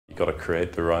got to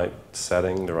create the right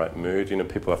setting, the right mood. You know,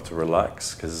 people have to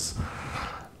relax, because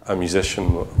a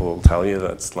musician will tell you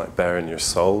that's like bearing your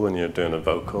soul when you're doing a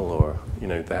vocal, or, you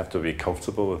know, they have to be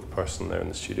comfortable with the person they're in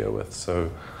the studio with.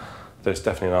 So there's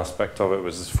definitely an aspect of it,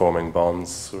 which is forming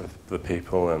bonds with the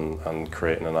people and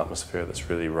creating an atmosphere that's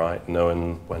really right,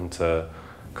 knowing when to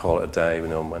call it a day,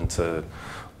 knowing when to,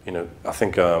 you know, I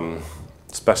think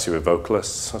especially with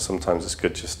vocalists, sometimes it's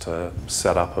good just to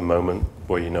set up a moment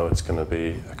where you know it's going to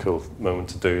be a cool moment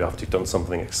to do after you've done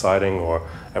something exciting, or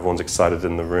everyone's excited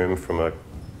in the room from a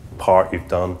part you've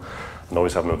done, and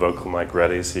always having a vocal mic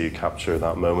ready so you capture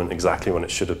that moment exactly when it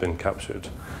should have been captured.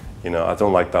 You know, I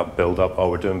don't like that build up,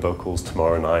 oh, we're doing vocals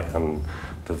tomorrow night, and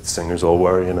the singer's all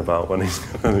worrying about when he's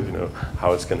gonna, you know,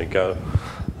 how it's going to go.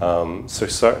 So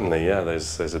certainly, yeah,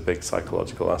 there's a big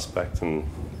psychological aspect, and,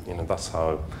 you know, that's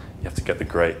how you have to get the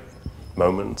great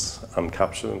moments and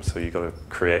capture them, so you've got to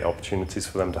create opportunities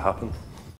for them to happen.